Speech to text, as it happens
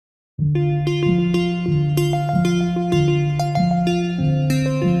So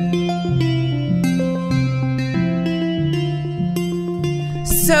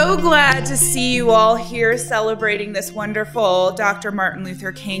glad to see you all here celebrating this wonderful Dr. Martin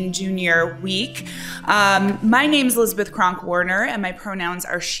Luther King Jr. week. My name is Elizabeth Kronk-Warner, and my pronouns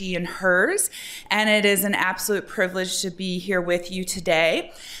are she and hers, and it is an absolute privilege to be here with you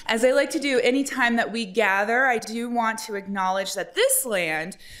today. As I like to do anytime that we gather, I do want to acknowledge that this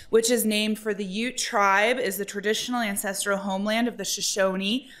land, which is named for the Ute tribe, is the traditional ancestral homeland of the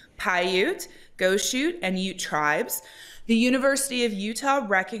Shoshone, Paiute, Goshute, and Ute tribes. The University of Utah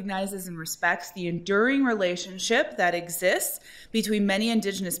recognizes and respects the enduring relationship that exists between many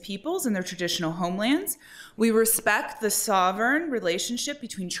indigenous peoples and their traditional homelands. We respect the sovereign relationship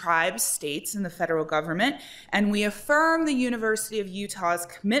between tribes, states, and the federal government, and we affirm the University of Utah's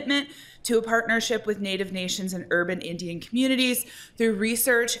commitment to a partnership with Native nations and urban Indian communities through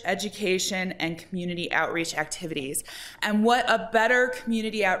research, education, and community outreach activities. And what a better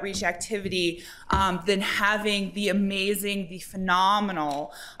community outreach activity than having the amazing, the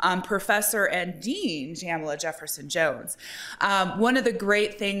phenomenal Professor and Dean Jamila Jefferson-Jones. One of the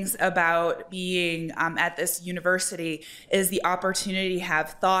great things about being at this university is the opportunity to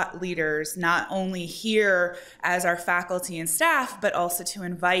have thought leaders, not only here as our faculty and staff, but also to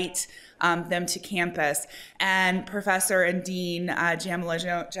invite them to campus. And Professor and Dean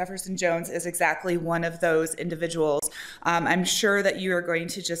Jamila Jefferson-Jones is exactly one of those individuals. I'm sure that you are going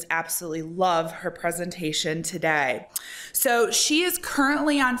to just absolutely love her presentation today. So she is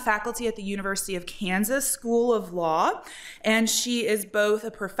currently on faculty at the University of Kansas School of Law, and she is both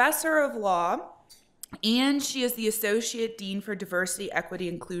a professor of law and she is the Associate Dean for Diversity, Equity,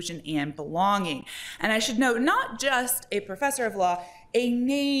 Inclusion, and Belonging. And I should note, not just a professor of law, a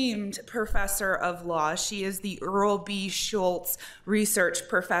named professor of law. She is the Earl B. Schultz Research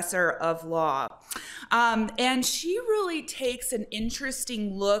Professor of Law. And she really takes an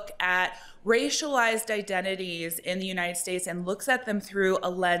interesting look at racialized identities in the United States and looks at them through a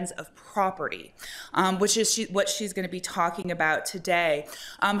lens of property, which is what she's going to be talking about today.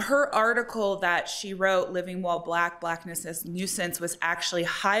 Her article that she wrote, Living While Black, Blackness as Nuisance, was actually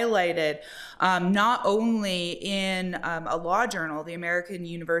highlighted not only in a law journal, the American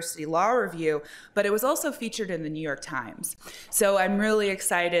University Law Review, but it was also featured in the New York Times. So I'm really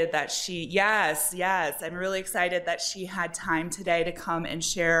excited that I'm really excited that she had time today to come and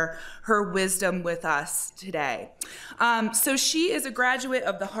share her wisdom with us today. So she is a graduate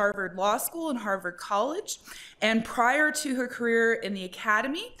of the Harvard Law School and Harvard College, and prior to her career in the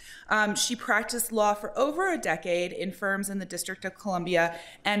academy, she practiced law for over a decade in firms in the District of Columbia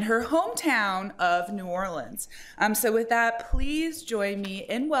and her hometown of New Orleans. So with that, please join me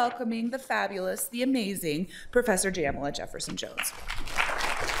in welcoming the fabulous, the amazing Professor Jamila Jefferson-Jones.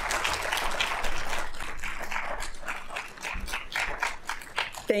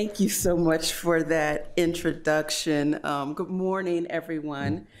 Thank you so much for that introduction. Good morning,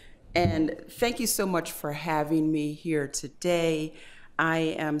 everyone. And thank you so much for having me here today. I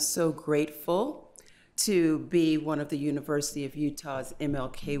am so grateful to be one of the University of Utah's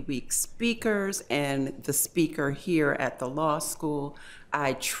MLK Week speakers and the speaker here at the law school.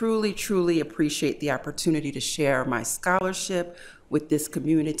 I truly, truly appreciate the opportunity to share my scholarship with this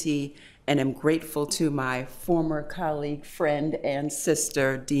community, and am grateful to my former colleague, friend, and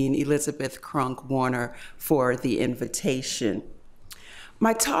sister, Dean Elizabeth Kronk-Warner, for the invitation.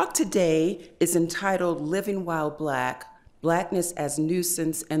 My talk today is entitled Living While Black, Blackness as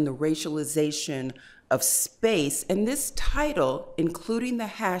Nuisance and the Racialization of Space, and this title, including the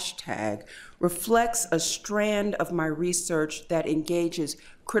hashtag, reflects a strand of my research that engages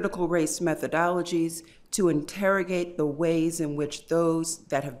critical race methodologies to interrogate the ways in which those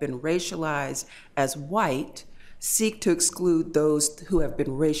that have been racialized as white seek to exclude those who have been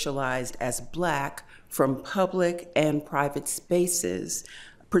racialized as Black from public and private spaces,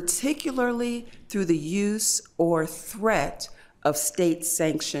 particularly through the use or threat of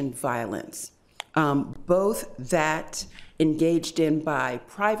state-sanctioned violence, both that engaged in by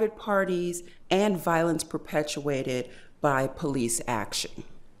private parties and violence perpetuated by police action.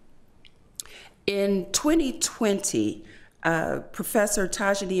 In 2020, Professor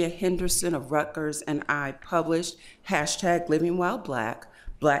Tajania Henderson of Rutgers and I published hashtag Living While Black,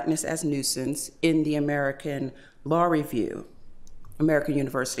 Blackness as Nuisance in the American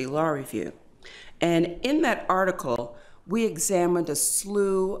University Law Review. And in that article, we examined a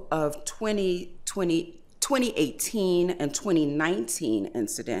slew of 2018 and 2019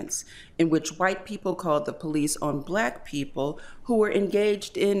 incidents in which white people called the police on Black people who were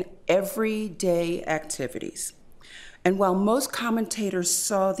engaged in everyday activities. And while most commentators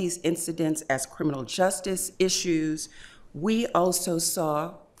saw these incidents as criminal justice issues, we also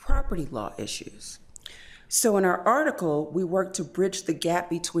saw property law issues. So in our article, we worked to bridge the gap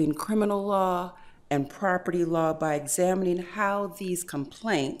between criminal law and property law by examining how these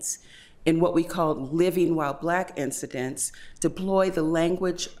complaints, in what we called living while Black incidents, deploy the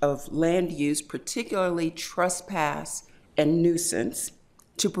language of land use, particularly trespass and nuisance,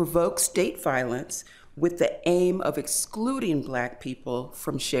 to provoke state violence with the aim of excluding Black people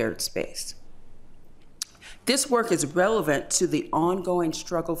from shared space. This work is relevant to the ongoing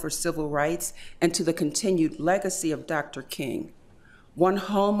struggle for civil rights and to the continued legacy of Dr. King. One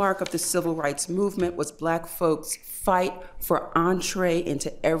hallmark of the civil rights movement was Black folks' fight for entree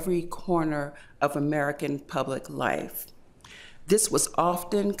into every corner of American public life. This was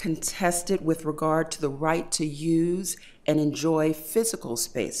often contested with regard to the right to use and enjoy physical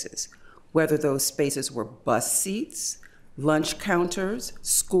spaces, whether those spaces were bus seats, lunch counters,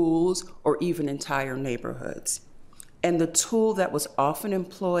 schools, or even entire neighborhoods. And the tool that was often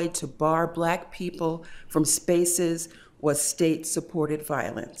employed to bar Black people from spaces was state-supported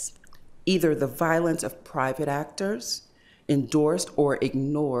violence, either the violence of private actors, endorsed or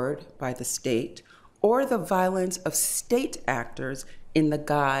ignored by the state, or the violence of state actors in the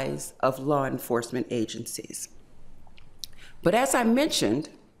guise of law enforcement agencies. But as I mentioned,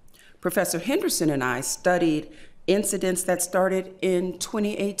 Professor Henderson and I studied incidents that started in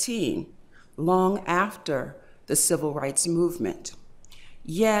 2018, long after the civil rights movement.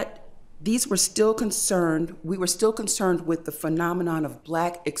 Yet, we were still concerned with the phenomenon of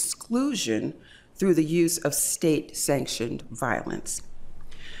Black exclusion through the use of state-sanctioned violence.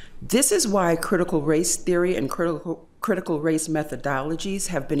 This is why critical race theory and critical race methodologies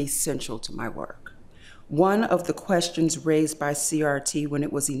have been essential to my work. One of the questions raised by CRT when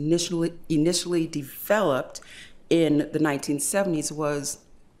it was initially developed in the 1970s was,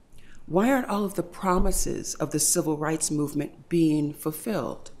 why aren't all of the promises of the civil rights movement being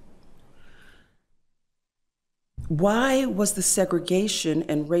fulfilled? Why was the segregation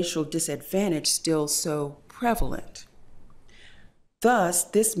and racial disadvantage still so prevalent? Thus,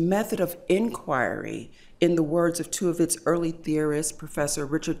 this method of inquiry, in the words of two of its early theorists, Professor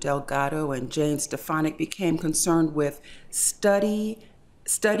Richard Delgado and Jane Stefanik, became concerned with studying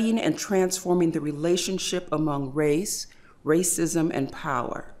and transforming the relationship among race, racism, and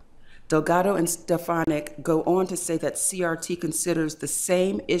power. Delgado and Stefanik go on to say that CRT considers the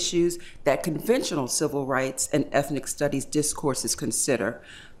same issues that conventional civil rights and ethnic studies discourses consider,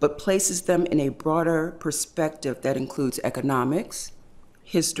 but places them in a broader perspective that includes economics,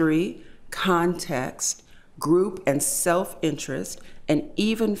 history, context, group and self-interest, and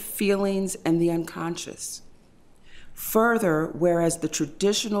even feelings and the unconscious. Further, whereas the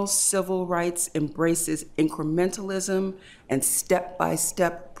traditional civil rights embraces incrementalism and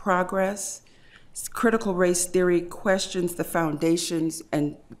step-by-step progress, critical race theory questions the foundations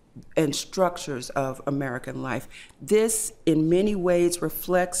and structures of American life. This, in many ways,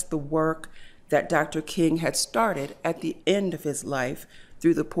 reflects the work that Dr. King had started at the end of his life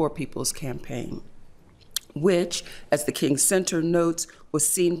through the Poor People's Campaign, which, as the King Center notes, was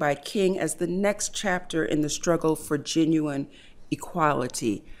seen by King as the next chapter in the struggle for genuine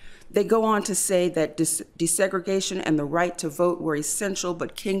equality. They go on to say that desegregation and the right to vote were essential,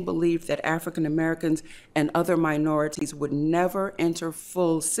 but King believed that African Americans and other minorities would never enter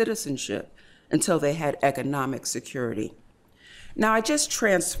full citizenship until they had economic security. Now, I just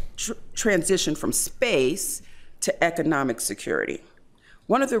transitioned from space to economic security.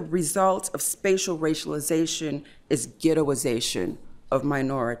 One of the results of spatial racialization is ghettoization of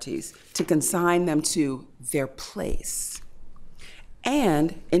minorities, to consign them to their place.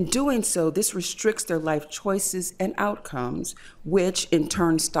 And in doing so, this restricts their life choices and outcomes, which in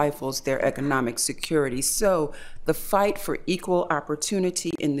turn stifles their economic security. So the fight for equal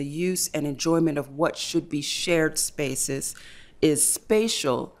opportunity in the use and enjoyment of what should be shared spaces is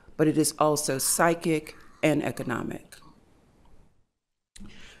spatial, but it is also psychic and economic.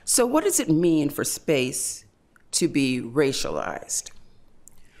 So what does it mean for space to be racialized?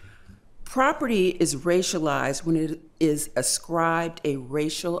 Property is racialized when it is ascribed a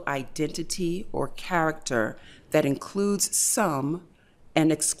racial identity or character that includes some and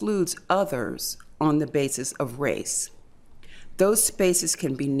excludes others on the basis of race. Those spaces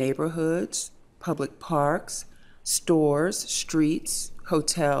can be neighborhoods, public parks, stores, streets,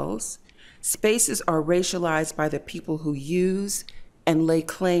 hotels. Spaces are racialized by the people who use and lay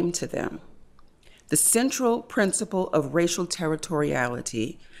claim to them. The central principle of racial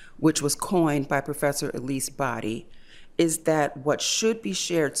territoriality, which was coined by Professor Elise Body, is that what should be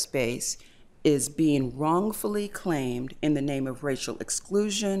shared space is being wrongfully claimed in the name of racial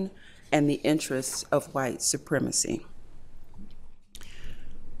exclusion and the interests of white supremacy.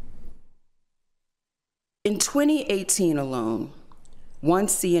 In 2018 alone, one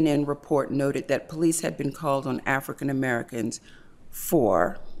CNN report noted that police had been called on African Americans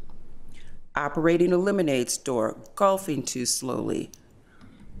for operating a lemonade store, golfing too slowly,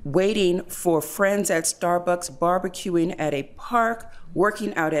 waiting for friends at Starbucks, barbecuing at a park,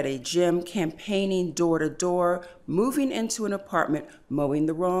 working out at a gym, campaigning door to door, moving into an apartment, mowing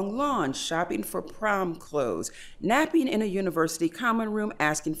the wrong lawn, shopping for prom clothes, napping in a university common room,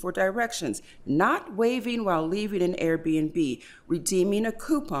 asking for directions, not waving while leaving an Airbnb, redeeming a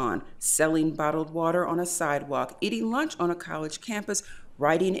coupon, selling bottled water on a sidewalk, eating lunch on a college campus,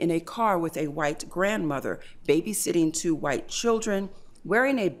 riding in a car with a white grandmother, babysitting two white children,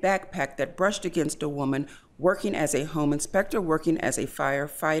 wearing a backpack that brushed against a woman, working as a home inspector, working as a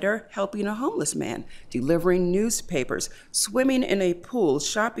firefighter, helping a homeless man, delivering newspapers, swimming in a pool,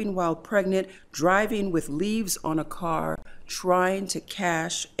 shopping while pregnant, driving with leaves on a car, trying to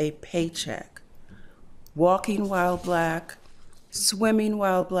cash a paycheck, walking while Black, swimming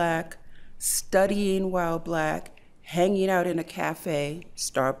while Black, studying while Black, hanging out in a cafe,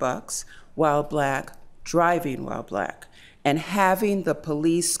 Starbucks, while Black, driving while Black, and having the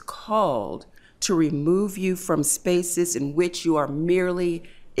police called to remove you from spaces in which you are merely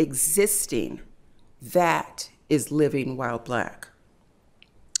existing. That is living while Black.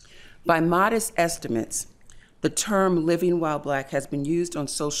 By modest estimates, the term living while Black has been used on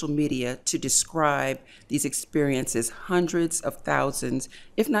social media to describe these experiences hundreds of thousands,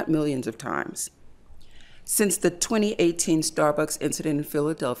 if not millions of times. Since the 2018 Starbucks incident in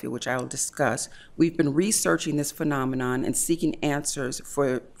Philadelphia, which I will discuss, we've been researching this phenomenon and seeking answers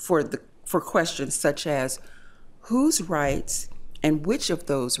for questions such as whose rights and which of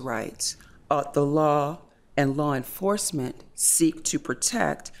those rights ought the law and law enforcement seek to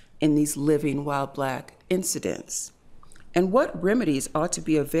protect in these living while Black incidents, and what remedies ought to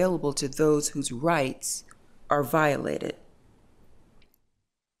be available to those whose rights are violated.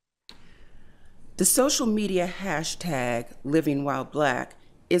 The social media hashtag living while Black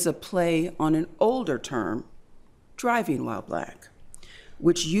is a play on an older term, driving while Black,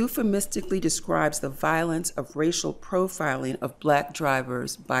 which euphemistically describes the violence of racial profiling of Black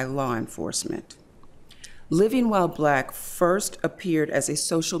drivers by law enforcement. Living while Black first appeared as a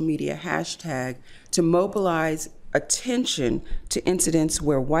social media hashtag to mobilize attention to incidents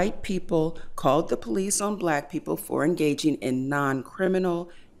where white people called the police on Black people for engaging in non-criminal,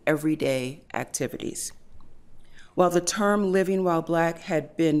 everyday activities. While the term living while Black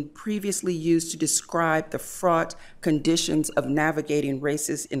had been previously used to describe the fraught conditions of navigating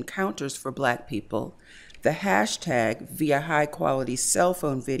racist encounters for Black people, the hashtag via high-quality cell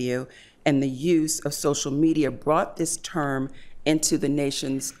phone video and the use of social media brought this term into the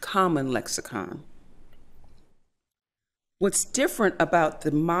nation's common lexicon. What's different about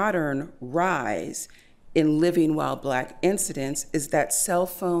the modern rise in living while Black incidents is that cell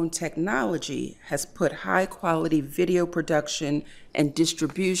phone technology has put high-quality video production and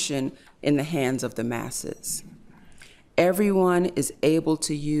distribution in the hands of the masses. Everyone is able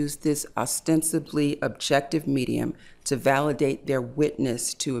to use this ostensibly objective medium to validate their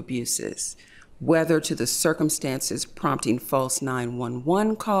witness to abuses, whether to the circumstances prompting false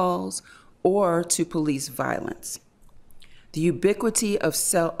 911 calls or to police violence. The ubiquity of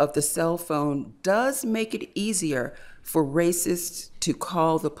the cell phone does make it easier for racists to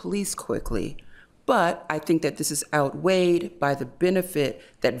call the police quickly, but I think that this is outweighed by the benefit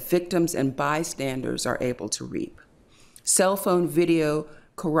that victims and bystanders are able to reap. Cell phone video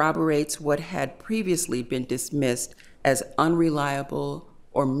corroborates what had previously been dismissed as unreliable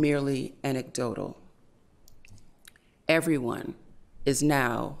or merely anecdotal. Everyone is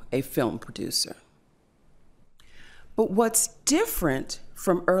now a film producer. But what's different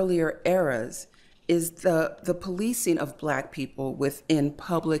from earlier eras is the policing of Black people within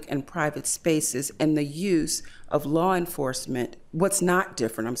public and private spaces and the use of law enforcement. What's not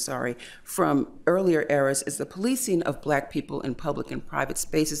different, from earlier eras is the policing of Black people in public and private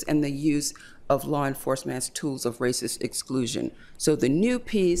spaces and the use of law enforcement as tools of racist exclusion. So the new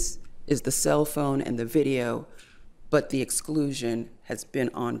piece is the cell phone and the video, but the exclusion has been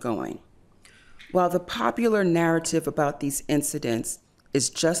ongoing. While the popular narrative about these incidents is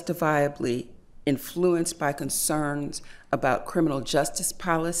justifiably influenced by concerns about criminal justice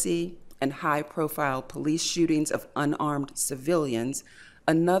policy and high-profile police shootings of unarmed civilians,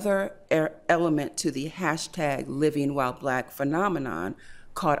 another element to the hashtag living while Black phenomenon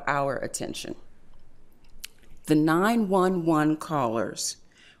caught our attention. The 911 callers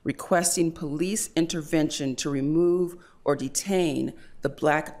requesting police intervention to remove or detain the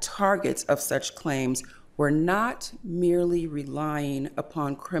Black targets of such claims were not merely relying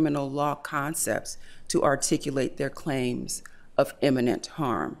upon criminal law concepts to articulate their claims of imminent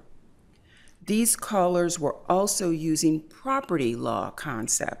harm. These callers were also using property law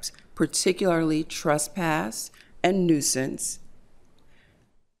concepts, particularly trespass and nuisance,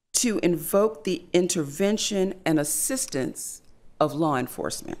 to invoke the intervention and assistance of law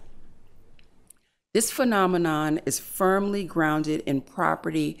enforcement. This phenomenon is firmly grounded in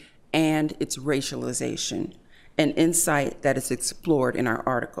property and its racialization, an insight that is explored in our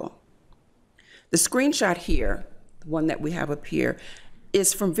article. The screenshot here, the one that we have up here,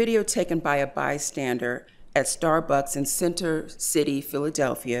 is from video taken by a bystander at Starbucks in Center City,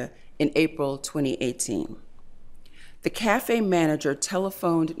 Philadelphia in April 2018. The cafe manager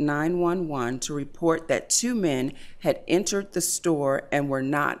telephoned 911 to report that two men had entered the store and were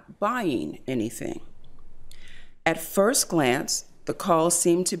not buying anything. At first glance, the call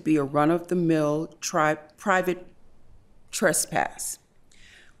seemed to be a run-of-the-mill private trespass,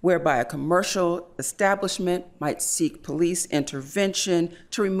 whereby a commercial establishment might seek police intervention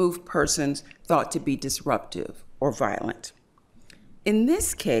to remove persons thought to be disruptive or violent. In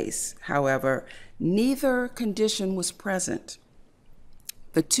this case, however, neither condition was present.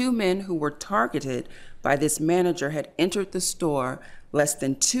 The two men who were targeted by this manager had entered the store less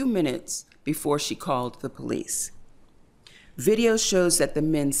than 2 minutes before she called the police. Video shows that the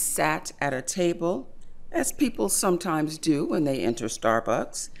men sat at a table, as people sometimes do when they enter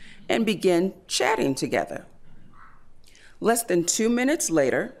Starbucks, and began chatting together. Less than 2 minutes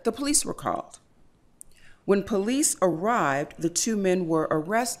later, the police were called. When police arrived, the two men were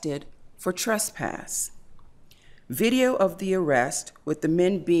arrested for trespass. Video of the arrest, with the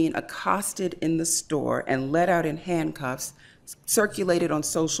men being accosted in the store and let out in handcuffs, circulated on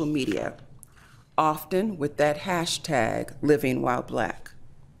social media, often with that hashtag, #LivingWhileBlack.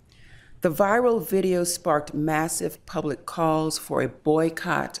 The viral video sparked massive public calls for a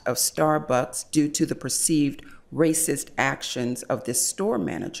boycott of Starbucks due to the perceived racist actions of this store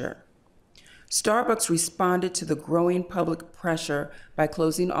manager. Starbucks responded to the growing public pressure by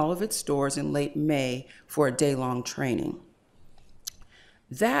closing all of its stores in late May for a day-long training.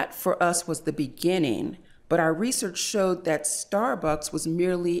 That, for us, was the beginning, but our research showed that Starbucks was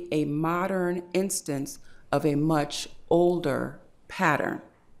merely a modern instance of a much older pattern.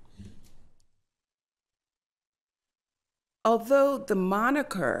 Although the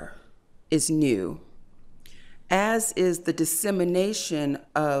moniker is new, as is the dissemination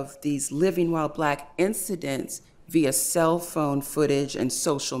of these Living While Black incidents via cell phone footage and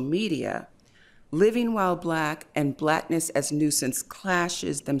social media, Living While Black and Blackness as Nuisance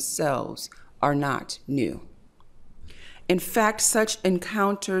clashes themselves are not new. In fact, such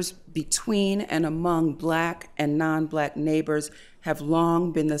encounters between and among Black and non-Black neighbors have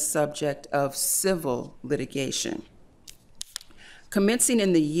long been the subject of civil litigation. Commencing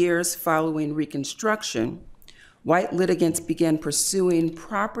in the years following Reconstruction, white litigants began pursuing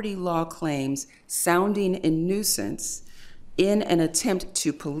property law claims sounding in nuisance in an attempt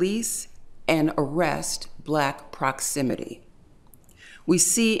to police and arrest Black proximity. We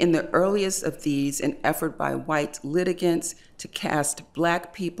see in the earliest of these an effort by white litigants to cast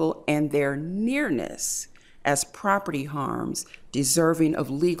Black people and their nearness as property harms deserving of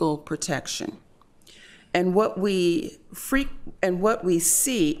legal protection. And what we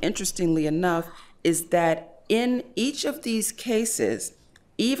see, interestingly enough, is that in each of these cases,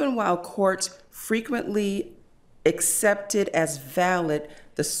 even while courts frequently accepted as valid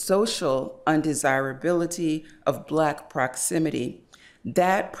the social undesirability of Black proximity,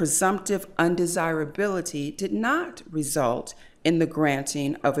 that presumptive undesirability did not result in the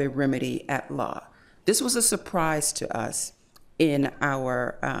granting of a remedy at law. This was a surprise to us in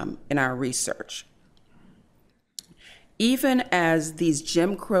our research. Even as these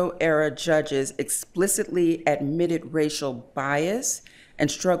Jim Crow era judges explicitly admitted racial bias and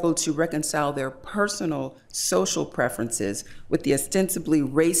struggled to reconcile their personal social preferences with the ostensibly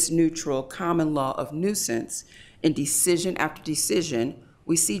race-neutral common law of nuisance, in decision after decision,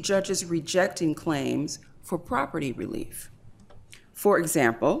 we see judges rejecting claims for property relief. For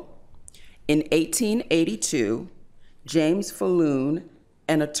example, in 1882, James Falloon,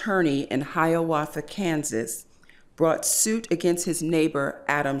 an attorney in Hiawatha, Kansas, brought suit against his neighbor,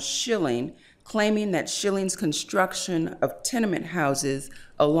 Adam Schilling, claiming that Schilling's construction of tenement houses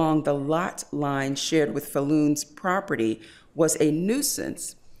along the lot line shared with Falloon's property was a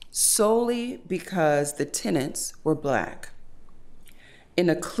nuisance solely because the tenants were Black. In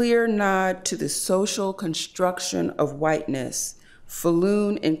a clear nod to the social construction of whiteness,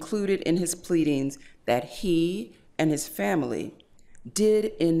 Falloon included in his pleadings that he and his family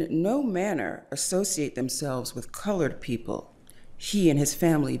did in no manner associate themselves with colored people, he and his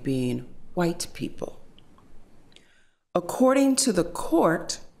family being white people. According to the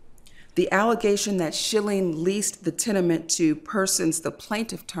court, the allegation that Schilling leased the tenement to persons the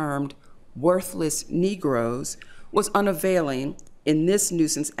plaintiff termed worthless Negroes was unavailing in this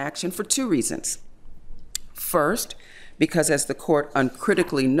nuisance action for two reasons. First, because as the court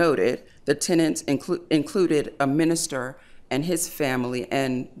uncritically noted, the tenants included a minister and his family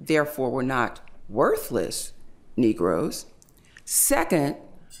and therefore were not worthless Negroes. Second,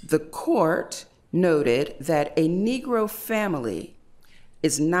 the court noted that a Negro family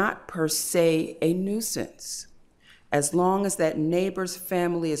is not per se a nuisance. As long as that neighbor's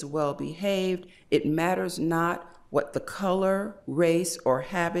family is well behaved, it matters not what the color, race, or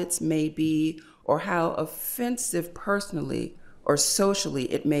habits may be, or how offensive personally or socially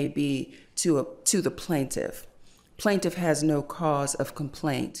it may be to the plaintiff. Plaintiff has no cause of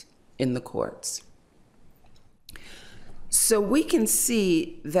complaint in the courts. So we can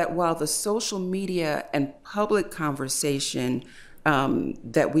see that while the social media and public conversation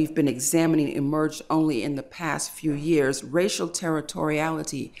that we've been examining emerged only in the past few years, racial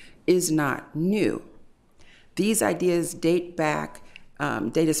territoriality is not new. These ideas date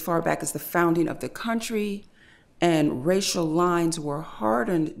as far back as the founding of the country, and racial lines were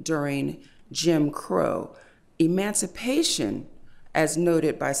hardened during Jim Crow. Emancipation, as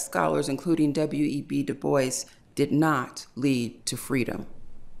noted by scholars including W.E.B. Du Bois, did not lead to freedom.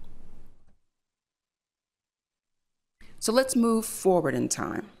 So let's move forward in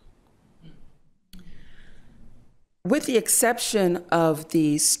time. With the exception of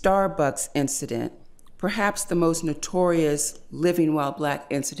the Starbucks incident, perhaps the most notorious Living While Black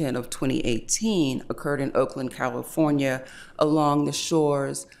incident of 2018 occurred in Oakland, California, along the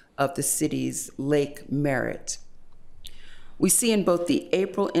shores of the city's Lake Merritt. We see in both the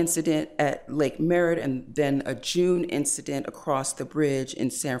April incident at Lake Merritt and then a June incident across the bridge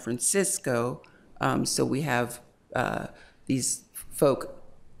in San Francisco. So we have these folk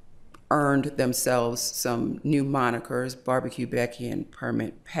earned themselves some new monikers, Barbecue Becky and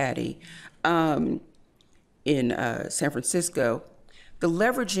Permit Patty, in San Francisco. The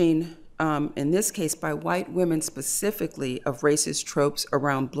leveraging, in this case by white women specifically, of racist tropes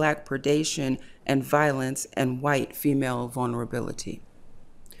around Black predation and violence and white female vulnerability.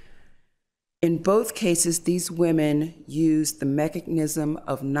 In both cases, these women used the mechanism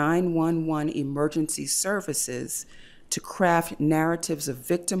of 911 emergency services to craft narratives of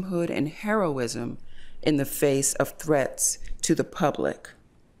victimhood and heroism in the face of threats to the public.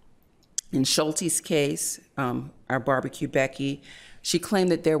 In Schulte's case, our Barbecue Becky, she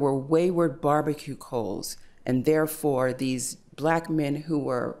claimed that there were wayward barbecue coals, and therefore these Black men who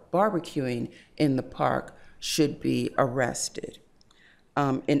were barbecuing in the park should be arrested.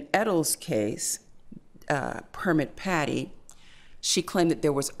 In Edel's case, Permit Patty, she claimed that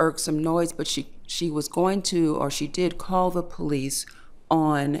there was irksome noise, but she was going to, or she did call the police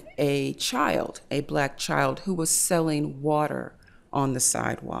on a child, a Black child who was selling water on the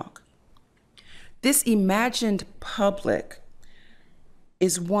sidewalk. This imagined public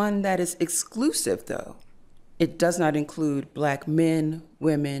is one that is exclusive, though. It does not include Black men,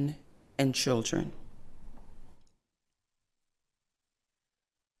 women, and children.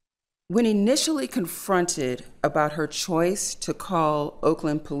 When initially confronted about her choice to call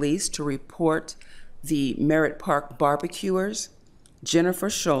Oakland police to report the Merritt Park barbecuers, Jennifer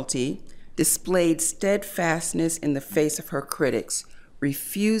Schulte displayed steadfastness in the face of her critics,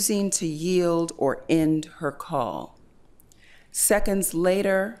 refusing to yield or end her call. Seconds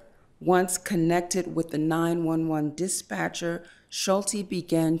later, once connected with the 911 dispatcher, Schulte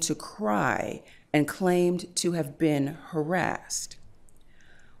began to cry and claimed to have been harassed.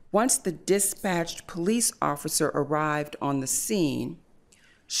 Once the dispatched police officer arrived on the scene,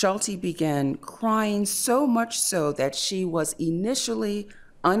 Schulte began crying so much so that she was initially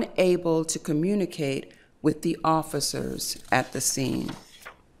unable to communicate with the officers at the scene.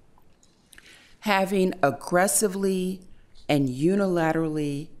 Having aggressively and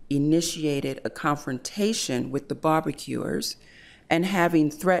unilaterally initiated a confrontation with the barbecuers and having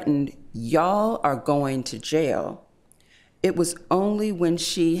threatened, "Y'all are going to jail," it was only when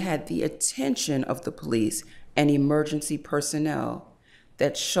she had the attention of the police and emergency personnel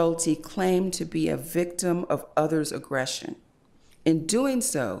that Schulte claimed to be a victim of others' aggression. In doing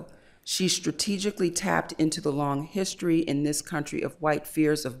so, she strategically tapped into the long history in this country of white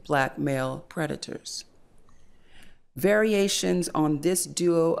fears of Black male predators. Variations on this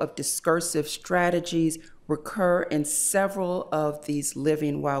duo of discursive strategies recur in several of these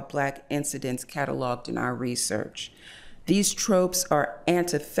living while Black incidents cataloged in our research. These tropes are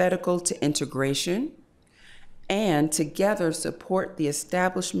antithetical to integration and together support the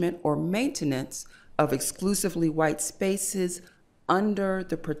establishment or maintenance of exclusively white spaces under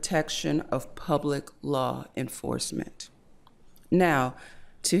the protection of public law enforcement. Now,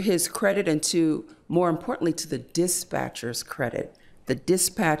 to his credit and to, more importantly, to the dispatcher's credit, the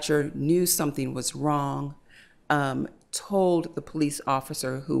dispatcher knew something was wrong, told the police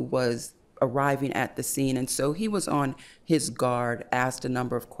officer who was arriving at the scene, and so he was on his guard, asked a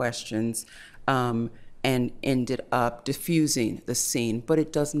number of questions, and ended up diffusing the scene, but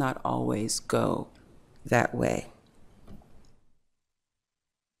it does not always go that way.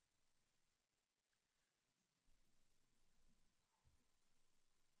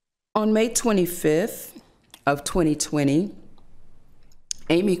 On May 25th of 2020,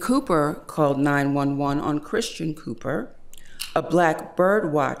 Amy Cooper called 911 on Christian Cooper, a Black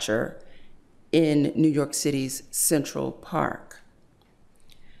bird watcher in New York City's Central Park,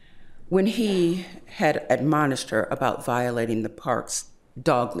 when he had admonished her about violating the park's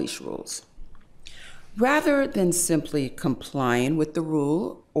dog leash rules. Rather than simply complying with the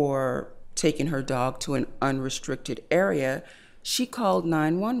rule or taking her dog to an unrestricted area, she called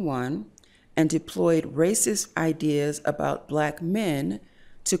 911 and deployed racist ideas about Black men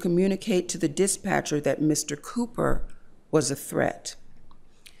to communicate to the dispatcher that Mr. Cooper was a threat.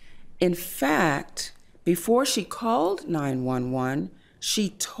 In fact, before she called 911,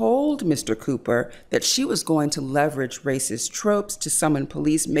 she told Mr. Cooper that she was going to leverage racist tropes to summon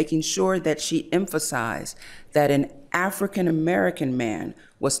police, making sure that she emphasized that an African American man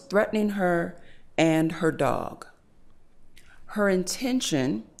was threatening her and her dog. Her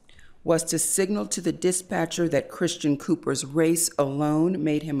intention was to signal to the dispatcher that Christian Cooper's race alone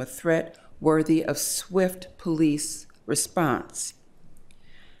made him a threat worthy of swift police response.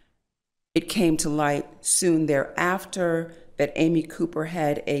 It came to light soon thereafter that Amy Cooper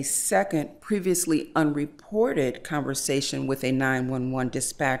had a second, previously unreported conversation with a 911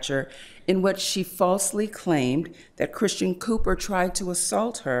 dispatcher in which she falsely claimed that Christian Cooper tried to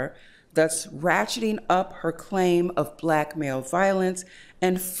assault her, thus ratcheting up her claim of Black male violence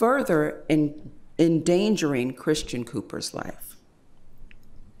and further endangering Christian Cooper's life.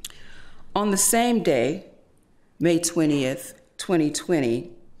 On the same day, May 20th,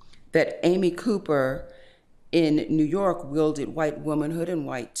 2020, that Amy Cooper in New York wielded white womanhood and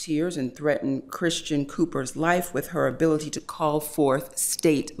white tears and threatened Christian Cooper's life with her ability to call forth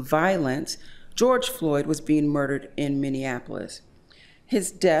state violence, George Floyd was being murdered in Minneapolis.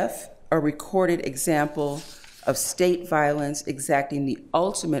 His death, a recorded example of state violence exacting the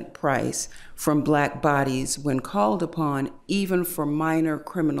ultimate price from Black bodies when called upon, even for minor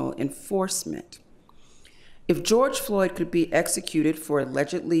criminal enforcement. If George Floyd could be executed for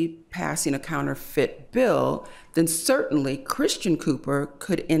allegedly passing a counterfeit bill, then certainly Christian Cooper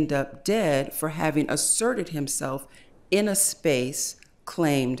could end up dead for having asserted himself in a space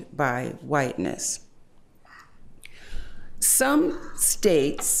claimed by whiteness. Some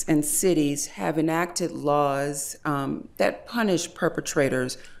states and cities have enacted laws that punish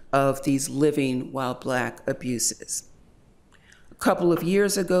perpetrators of these living while Black abuses. A couple of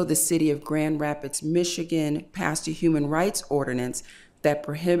years ago, the city of Grand Rapids, Michigan, passed a human rights ordinance that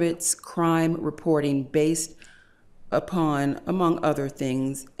prohibits crime reporting based upon, among other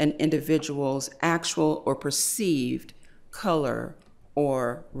things, an individual's actual or perceived color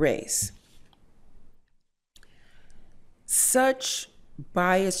or race. Such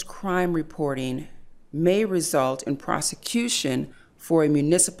biased crime reporting may result in prosecution for a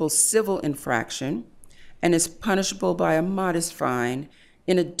municipal civil infraction and is punishable by a modest fine,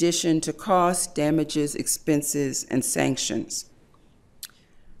 in addition to costs, damages, expenses, and sanctions.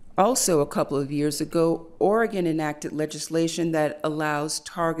 Also, a couple of years ago, Oregon enacted legislation that allows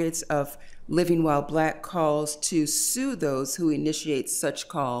targets of living while Black calls to sue those who initiate such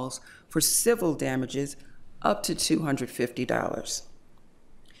calls for civil damages up to $250.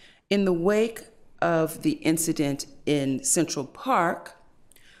 In the wake of the incident in Central Park,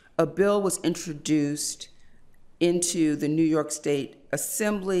 a bill was introduced into the New York State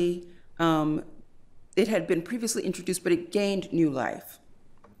Assembly. It had been previously introduced, but it gained new life.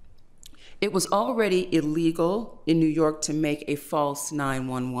 It was already illegal in New York to make a false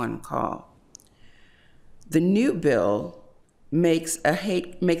 911 call. The new bill makes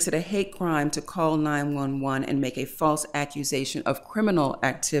it a hate crime to call 911 and make a false accusation of criminal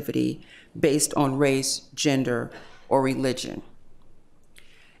activity based on race, gender, or religion.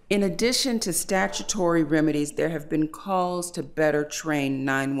 In addition to statutory remedies, there have been calls to better train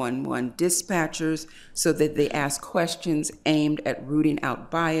 911 dispatchers so that they ask questions aimed at rooting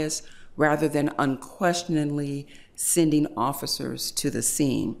out bias rather than unquestioningly sending officers to the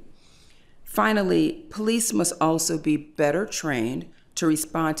scene. Finally, police must also be better trained to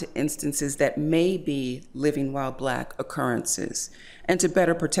respond to instances that may be living while Black occurrences and to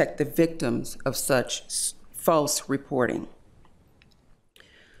better protect the victims of such false reporting.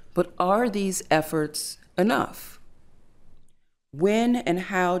 But are these efforts enough? When and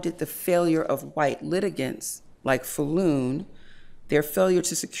how did the failure of white litigants like Falloon, their failure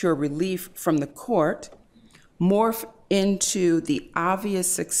to secure relief from the court, morph into the obvious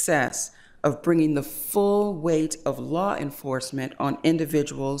success of bringing the full weight of law enforcement on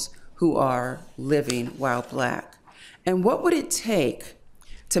individuals who are living while Black? And what would it take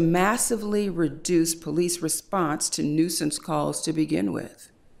to massively reduce police response to nuisance calls to begin with?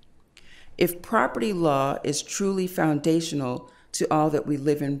 If property law is truly foundational to all that we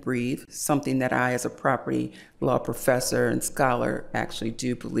live and breathe, something that I, as a property law professor and scholar, actually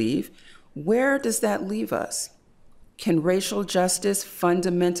do believe, where does that leave us? Can racial justice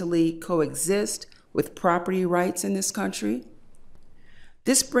fundamentally coexist with property rights in this country?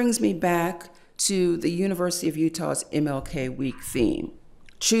 This brings me back to the University of Utah's MLK Week theme,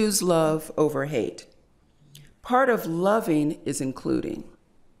 choose love over hate. Part of loving is including.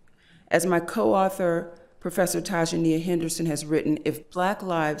 As my co-author, Professor Tajania Henderson, has written, if Black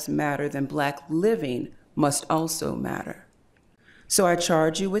lives matter, then Black living must also matter. So I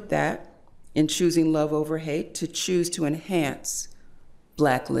charge you with that, in choosing love over hate, to choose to enhance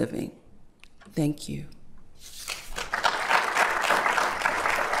Black living. Thank you.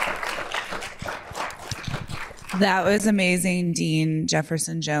 That was amazing, Dean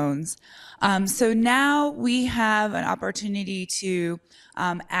Jefferson-Jones. So now we have an opportunity to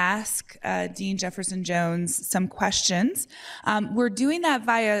ask Dean Jefferson-Jones some questions. We're doing that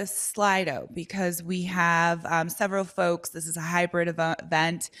via Slido because we have several folks. This is a hybrid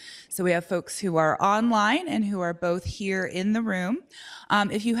event. So we have folks who are online and who are both here in the room.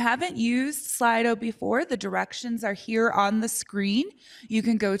 If you haven't used Slido before, the directions are here on the screen. You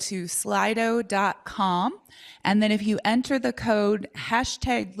can go to slido.com. And then if you enter the code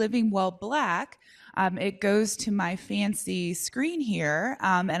 #LivingWellBlack, it goes to my fancy screen here,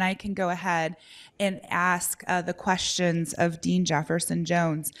 and I can go ahead and ask the questions of Dean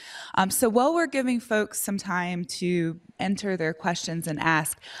Jefferson-Jones. So while we're giving folks some time to enter their questions and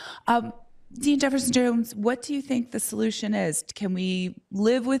ask, Dean Jefferson-Jones, what do you think the solution is? Can we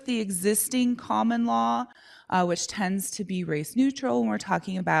live with the existing common law, which tends to be race neutral when we're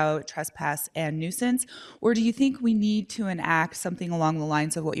talking about trespass and nuisance? Or do you think we need to enact something along the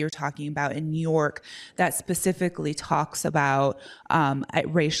lines of what you're talking about in New York that specifically talks about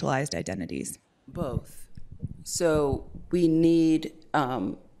racialized identities? Both. So we need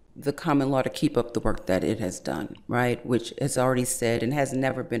the common law to keep up the work that it has done, right? Which has already said and has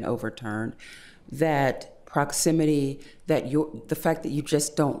never been overturned, that proximity, that the fact that you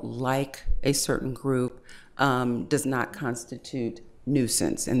just don't like a certain group does not constitute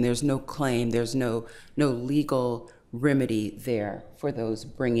nuisance, and there's no claim, there's no legal remedy there for those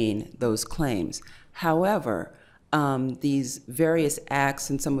bringing those claims. However, these various acts,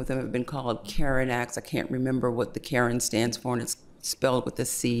 and some of them have been called Karen acts. I can't remember what the Karen stands for, and it's spelled with a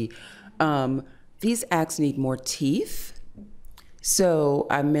C. These acts need more teeth. So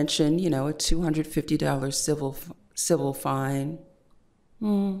I mentioned, a $250 civil fine.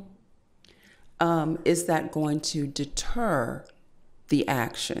 Is that going to deter the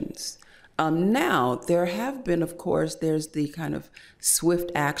actions? Now, there have been, of course, there's the kind of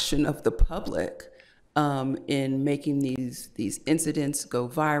swift action of the public in making these incidents go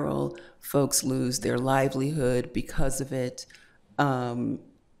viral. Folks lose their livelihood because of it.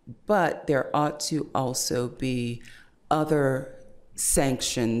 But there ought to also be other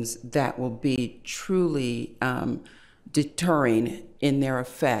sanctions that will be truly deterring in their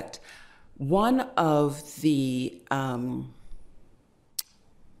effect. One of the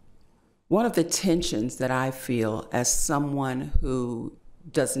tensions that I feel as someone who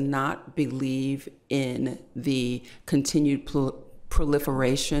does not believe in the continued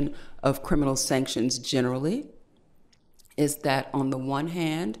proliferation of criminal sanctions generally is that on the one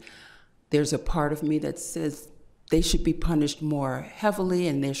hand, there's a part of me that says they should be punished more heavily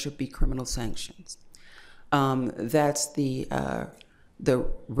and there should be criminal sanctions. That's the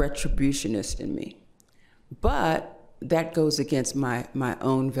retributionist in me. But that goes against my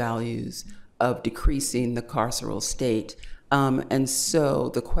own values of decreasing the carceral state. And so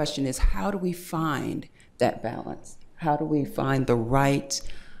the question is, how do we find that balance? How do we find the right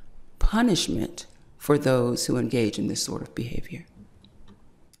punishment for those who engage in this sort of behavior.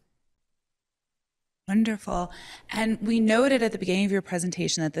 Wonderful. And we noted at the beginning of your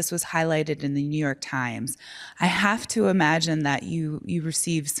presentation that this was highlighted in the New York Times. I have to imagine that you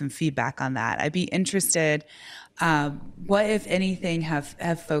received some feedback on that. I'd be interested, what, if anything, have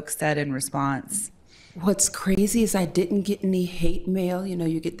folks said in response? What's crazy is I didn't get any hate mail. You know,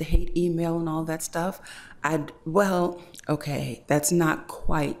 you get the hate email and all that stuff. Well, okay, that's not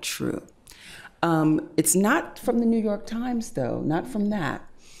quite true. It's not from the New York Times, though, not from that.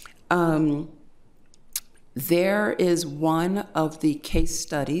 There is one of the case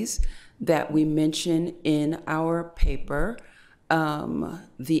studies that we mention in our paper,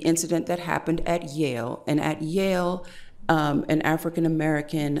 the incident that happened at Yale. And at Yale, an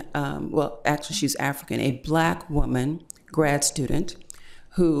African-American, well, actually she's African, a Black woman, grad student,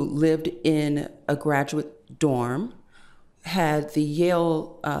 who lived in a graduate dorm, had the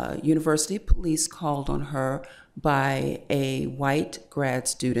Yale University police called on her by a white grad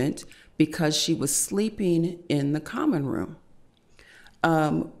student because she was sleeping in the common room,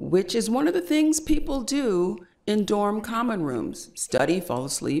 which is one of the things people do in dorm common rooms: study, fall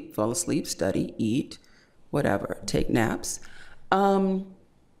asleep, study, eat, whatever, take naps. And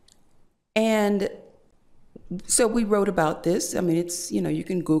so we wrote about this. I mean, it's, you know, you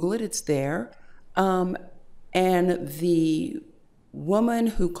can Google it, it's there. And the woman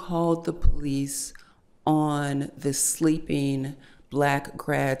who called the police on the sleeping Black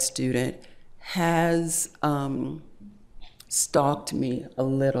grad student has stalked me a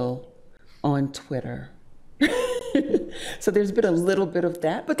little on Twitter. So there's been a little bit of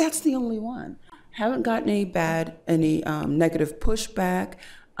that, but that's the only one. Haven't gotten any negative pushback,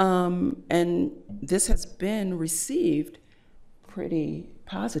 and this has been received pretty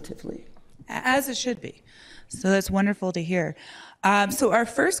positively. As it should be. So that's wonderful to hear. So our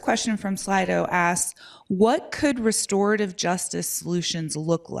first question from Slido asks, what could restorative justice solutions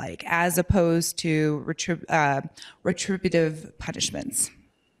look like as opposed to retributive punishments?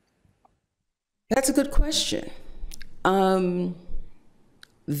 That's a good question.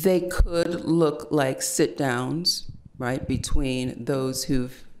 They could look like sit-downs, right, between those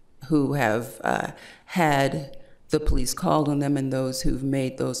who have had the police called on them and those who've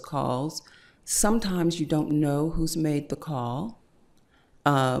made those calls. Sometimes you don't know who's made the call.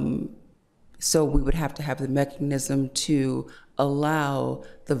 So we would have to have the mechanism to allow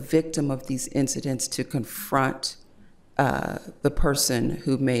the victim of these incidents to confront the person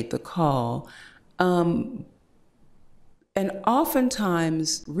who made the call. And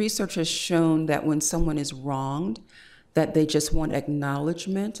oftentimes, research has shown that when someone is wronged, that they just want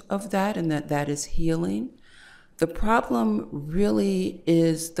acknowledgement of that and that is healing. The problem really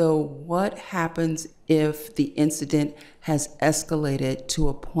is, though, what happens if the incident has escalated to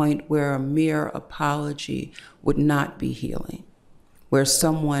a point where a mere apology would not be healing, where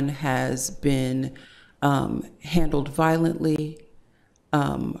someone has been handled violently,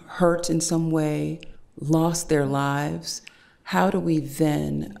 hurt in some way, lost their lives. How do we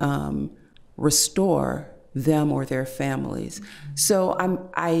then restore them or their families? So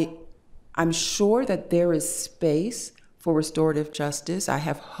I'm sure that there is space for restorative justice. I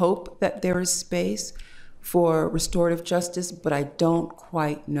have hope that there is space for restorative justice, but I don't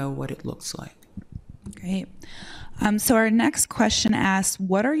quite know what it looks like. Great. So our next question asks,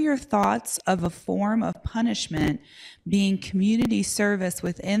 what are your thoughts of a form of punishment being community service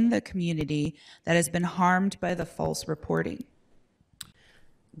within the community that has been harmed by the false reporting?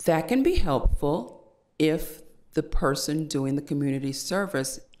 That can be helpful if the person doing the community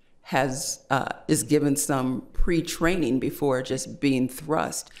service is given some pre-training before just being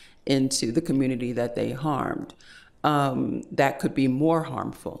thrust into the community that they harmed. That could be more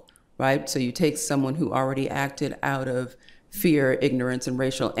harmful, right? So you take someone who already acted out of fear, ignorance, and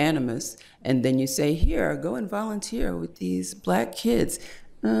racial animus, and then you say, here, go and volunteer with these Black kids.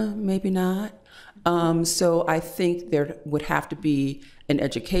 Maybe not. So I think there would have to be an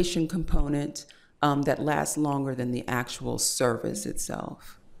education component that lasts longer than the actual service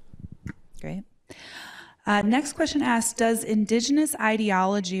itself. Great. Next question asks, does indigenous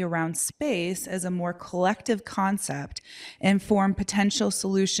ideology around space as a more collective concept inform potential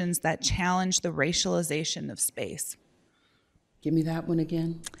solutions that challenge the racialization of space? Give me that one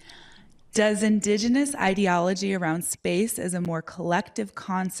again. Does indigenous ideology around space as a more collective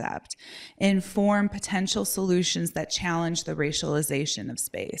concept inform potential solutions that challenge the racialization of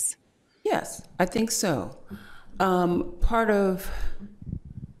space? Yes, I think so. Part of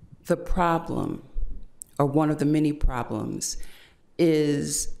the problem, or one of the many problems,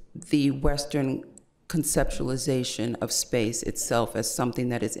 is the Western conceptualization of space itself as something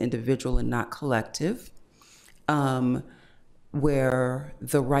that is individual and not collective, where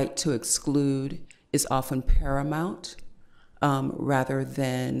the right to exclude is often paramount rather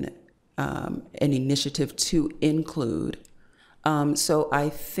than an initiative to include. So I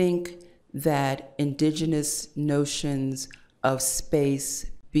think that indigenous notions of space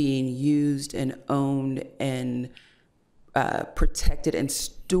being used and owned and protected and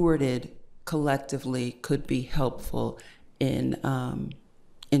stewarded collectively could be helpful in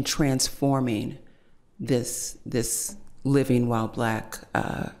transforming this living while Black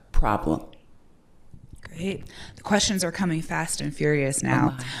problem. Great. The questions are coming fast and furious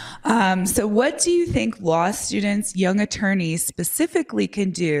now. So what do you think law students, young attorneys specifically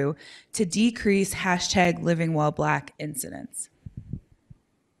can do to decrease #LivingWhileBlack incidents?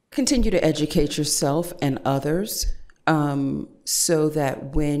 Continue to educate yourself and others so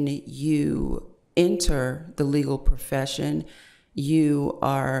that when you enter the legal profession, you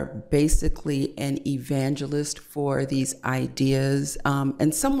are basically an evangelist for these ideas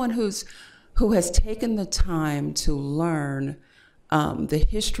and someone who has taken the time to learn the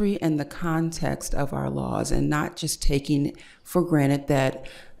history and the context of our laws and not just taking for granted that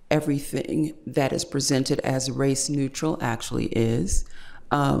everything that is presented as race neutral actually is,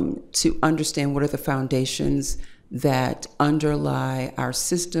 to understand what are the foundations that underlie our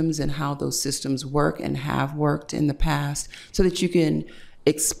systems and how those systems work and have worked in the past so that you can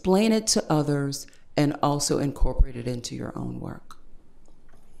explain it to others and also incorporate it into your own work.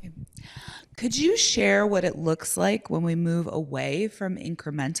 Could you share what it looks like when we move away from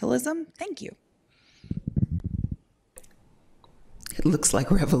incrementalism? Thank you. It looks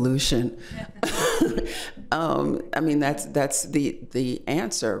like revolution. I mean, that's the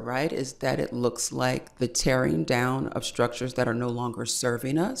answer, right? Is that it looks like the tearing down of structures that are no longer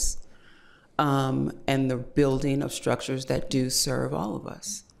serving us, and the building of structures that do serve all of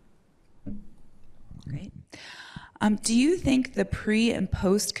us. Great. Do you think the pre and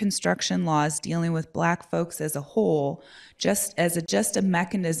post construction laws dealing with Black folks as a whole, just a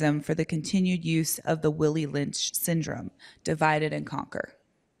mechanism for the continued use of the Willie Lynch syndrome, divide and conquer?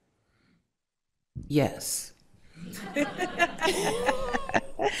 Yes.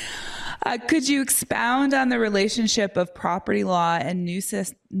 Could you expound on the relationship of property law and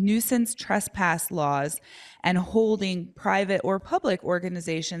nuisance trespass laws and holding private or public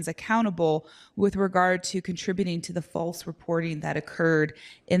organizations accountable with regard to contributing to the false reporting that occurred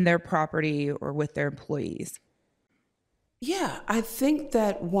in their property or with their employees? Yeah, I think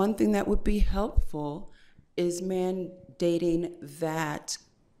that one thing that would be helpful is mandating that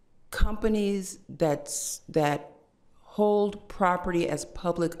companies that hold property as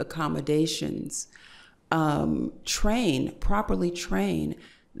public accommodations properly train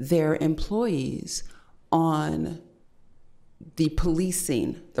their employees on the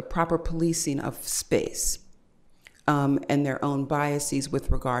proper policing of space, and their own biases with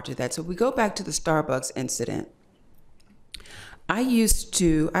regard to that. So we go back to the Starbucks incident.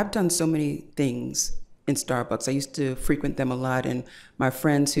 I've done so many things in Starbucks. I used to frequent them a lot, and my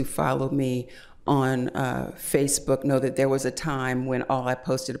friends who follow me on Facebook know that there was a time when all I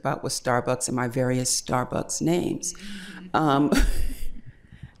posted about was Starbucks and my various Starbucks names.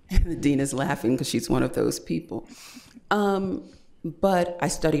 And Dina's laughing because she's one of those people. But I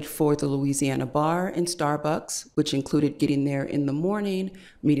studied for the Louisiana bar in Starbucks, which included getting there in the morning,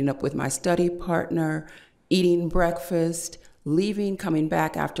 meeting up with my study partner, eating breakfast, leaving, coming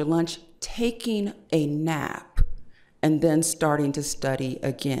back after lunch, taking a nap, and then starting to study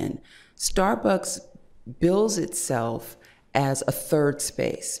again. Starbucks bills itself as a third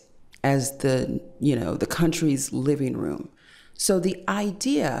space, as the country's living room. So the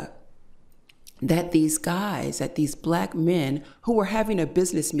idea that these Black men who were having a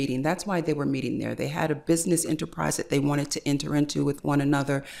business meeting, that's why they were meeting there. They had a business enterprise that they wanted to enter into with one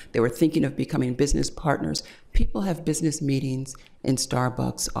another. They were thinking of becoming business partners. People have business meetings in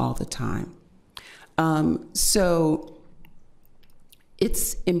Starbucks all the time. So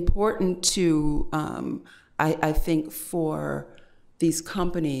it's important to, I think, for these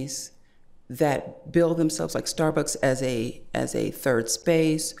companies that bill themselves like Starbucks as a third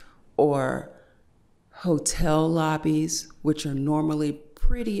space, or hotel lobbies, which are normally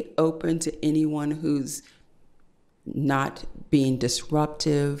pretty open to anyone who's not being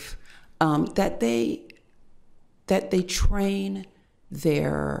disruptive, that they train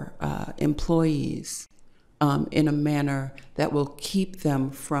their employees in a manner that will keep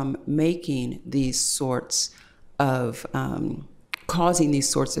them from making these sorts of causing these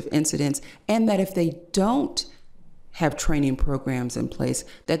sorts of incidents, and that if they don't have training programs in place,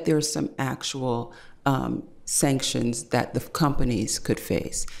 that there's some actual sanctions that the companies could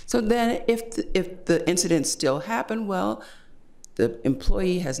face. So then if the incidents still happen, well, the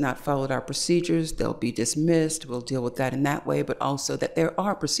employee has not followed our procedures, they'll be dismissed, we'll deal with that in that way, but also that there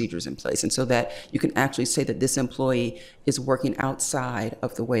are procedures in place, and so that you can actually say that this employee is working outside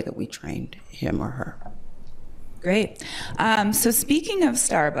of the way that we trained him or her. Great. So speaking of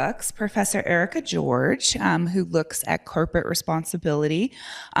Starbucks, Professor Erica George, who looks at corporate responsibility,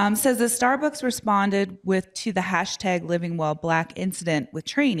 says that Starbucks responded to the hashtag Living Well Black incident with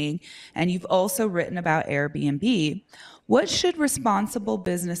training, and you've also written about Airbnb. What should responsible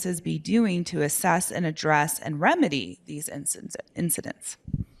businesses be doing to assess and address and remedy these incidents?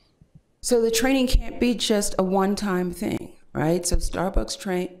 So the training can't be just a one-time thing, right? So Starbucks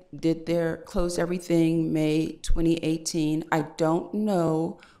closed everything May 2018. I don't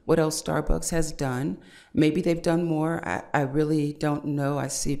know what else Starbucks has done. Maybe they've done more. I really don't know. I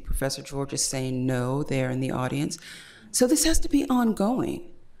see Professor George is saying no there in the audience. So this has to be ongoing.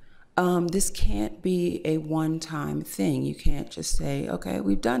 This can't be a one-time thing. You can't just say, okay,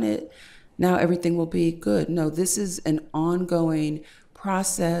 we've done it, now everything will be good. No, this is an ongoing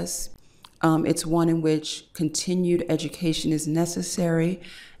process. It's one in which continued education is necessary.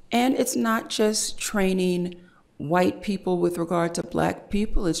 And it's not just training white people with regard to black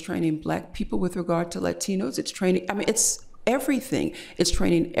people, it's training black people with regard to Latinos, it's training, it's everything. It's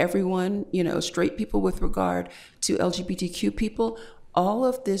training everyone, straight people with regard to LGBTQ people. All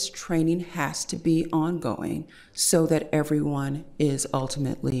of this training has to be ongoing so that everyone is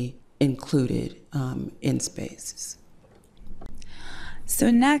ultimately included in spaces.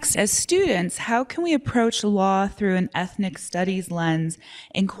 So next, as students, how can we approach law through an ethnic studies lens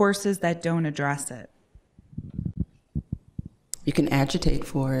in courses that don't address it? You can agitate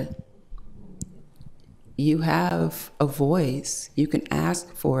for it. You have a voice. You can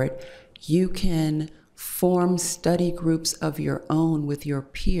ask for it. You can form study groups of your own with your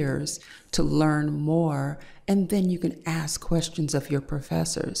peers to learn more, and then you can ask questions of your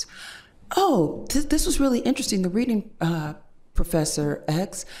professors. Oh, this was really interesting, the reading, Professor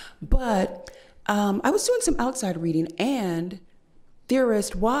X, but I was doing some outside reading, and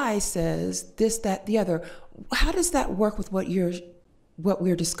theorist Y says this, that, the other. How does that work with what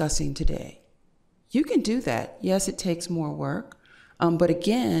we're discussing today? You can do that. Yes, it takes more work, but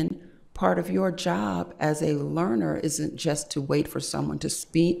again, part of your job as a learner isn't just to wait for someone to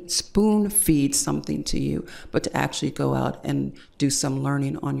spoon feed something to you, but to actually go out and do some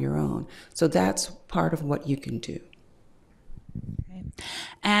learning on your own. So that's part of what you can do. Okay.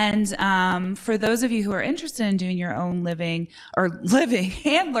 And for those of you who are interested in doing your own living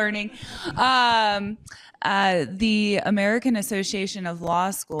and learning, the American Association of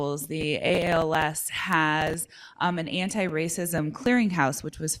Law Schools, the AALS, has an anti-racism clearinghouse,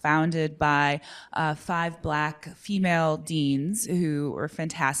 which was founded by 5 Black female deans who were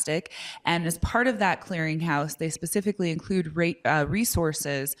fantastic. And as part of that clearinghouse, they specifically include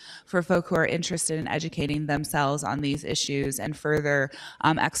resources for folk who are interested in educating themselves on these issues and further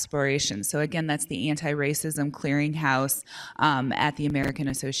exploration. So again, that's the Anti-Racism Clearinghouse at the American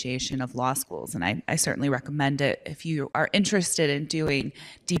Association of Law Schools. And I certainly recommend it if you are interested in doing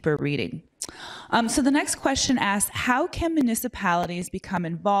deeper reading. So the next question asks, how can municipalities become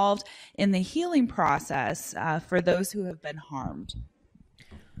involved in the healing process for those who have been harmed?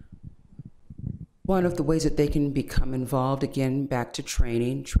 One of the ways that they can become involved, again, back to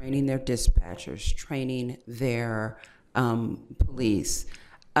training their dispatchers, training their police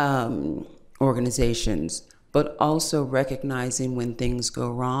organizations, but also recognizing when things go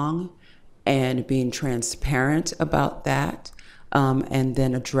wrong and being transparent about that, and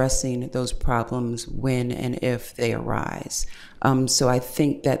then addressing those problems when and if they arise. So I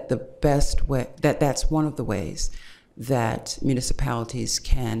think that the best way, that's one of the ways that municipalities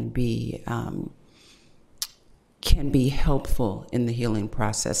can be helpful in the healing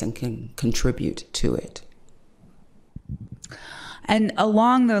process and can contribute to it. And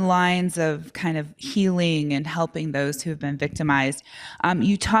along the lines of kind of healing and helping those who have been victimized,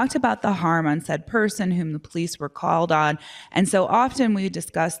 you talked about the harm on said person whom the police were called on. And so often we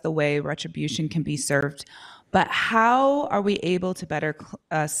discuss the way retribution can be served, but how are we able to better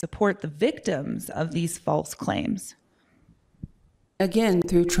support the victims of these false claims? Again,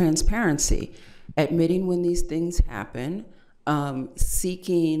 through transparency, admitting when these things happen,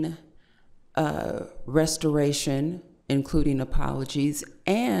 seeking restoration, including apologies,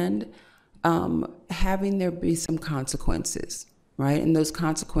 and having there be some consequences, right? And those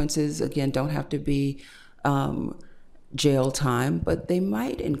consequences, again, don't have to be jail time, but they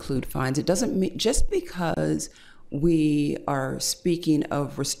might include fines. It doesn't mean, just because we are speaking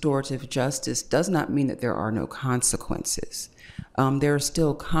of restorative justice does not mean that there are no consequences. There are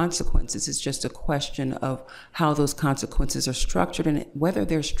still consequences. It's just a question of how those consequences are structured and whether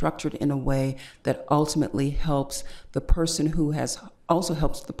they're structured in a way that ultimately helps the person who has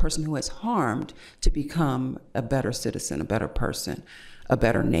harmed to become a better citizen, a better person, a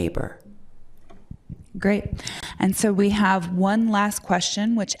better neighbor. Great. And so we have one last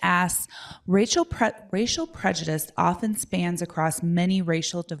question, which asks, racial prejudice often spans across many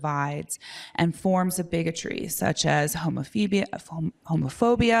racial divides and forms of bigotry, such as homophobia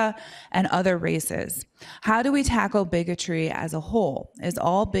and other races. How do we tackle bigotry as a whole? Is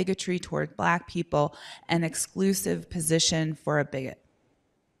all bigotry toward Black people an exclusive position for a bigot?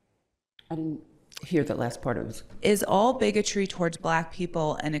 I didn't hear that last part of it. Is all bigotry towards Black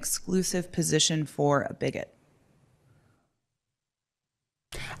people an exclusive position for a bigot?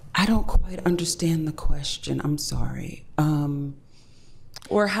 I don't quite understand the question. I'm sorry.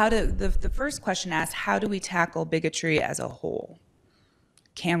 Or the first question asks, how do we tackle bigotry as a whole?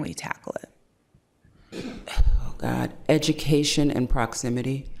 Can we tackle it? Oh God, education and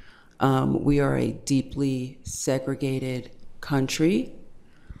proximity. We are a deeply segregated country.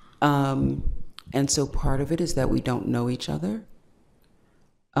 And so part of it is that we don't know each other.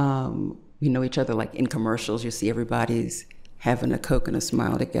 We know each other like in commercials. You see everybody's having a Coke and a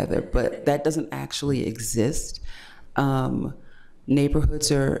smile together, but that doesn't actually exist.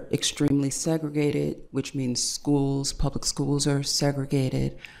 Neighborhoods are extremely segregated, which means schools, public schools are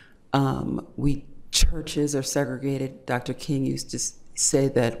segregated. Churches are segregated. Dr. King used to say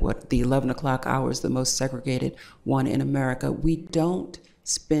that the 11 o'clock hour is the most segregated one in America. We don't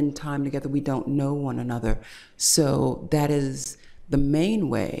spend time together. We don't know one another. So that is the main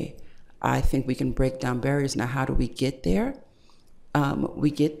way I think we can break down barriers. Now, how do we get there? We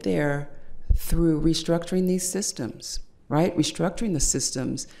get there through restructuring these systems, right? Restructuring the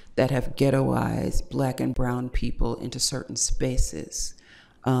systems that have ghettoized Black and brown people into certain spaces,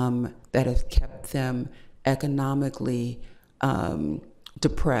 that have kept them economically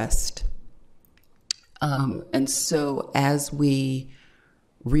depressed. And so as we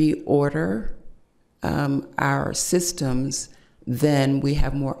reorder our systems, then we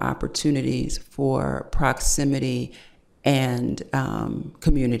have more opportunities for proximity and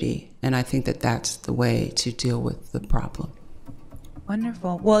community. And I think that that's the way to deal with the problem.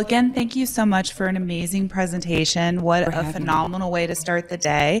 Wonderful. Well, again, thank you so much for an amazing presentation. What a phenomenal way to start the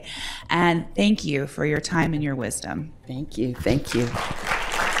day. And thank you for your time and your wisdom. Thank you. Thank you.